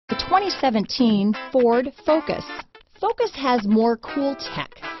2017 Ford Focus. Focus has more cool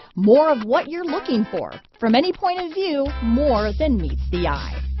tech, more of what you're looking for. From any point of view, more than meets the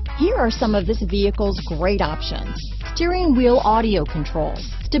eye. Here are some of this vehicle's great options: steering wheel audio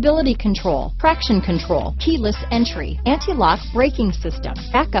controls, stability control, traction control, keyless entry, anti-lock braking system,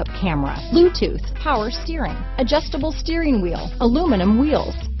 backup camera, Bluetooth, power steering, adjustable steering wheel, aluminum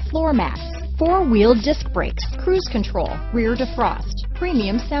wheels, floor mats, four-wheel disc brakes, cruise control, rear defrost,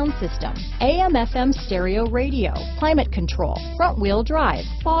 premium sound system, AM/FM stereo radio, climate control, front-wheel drive,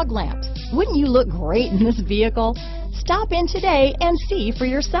 fog lamps. Wouldn't you look great in this vehicle? Stop in today and see for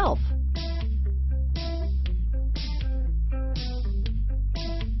yourself.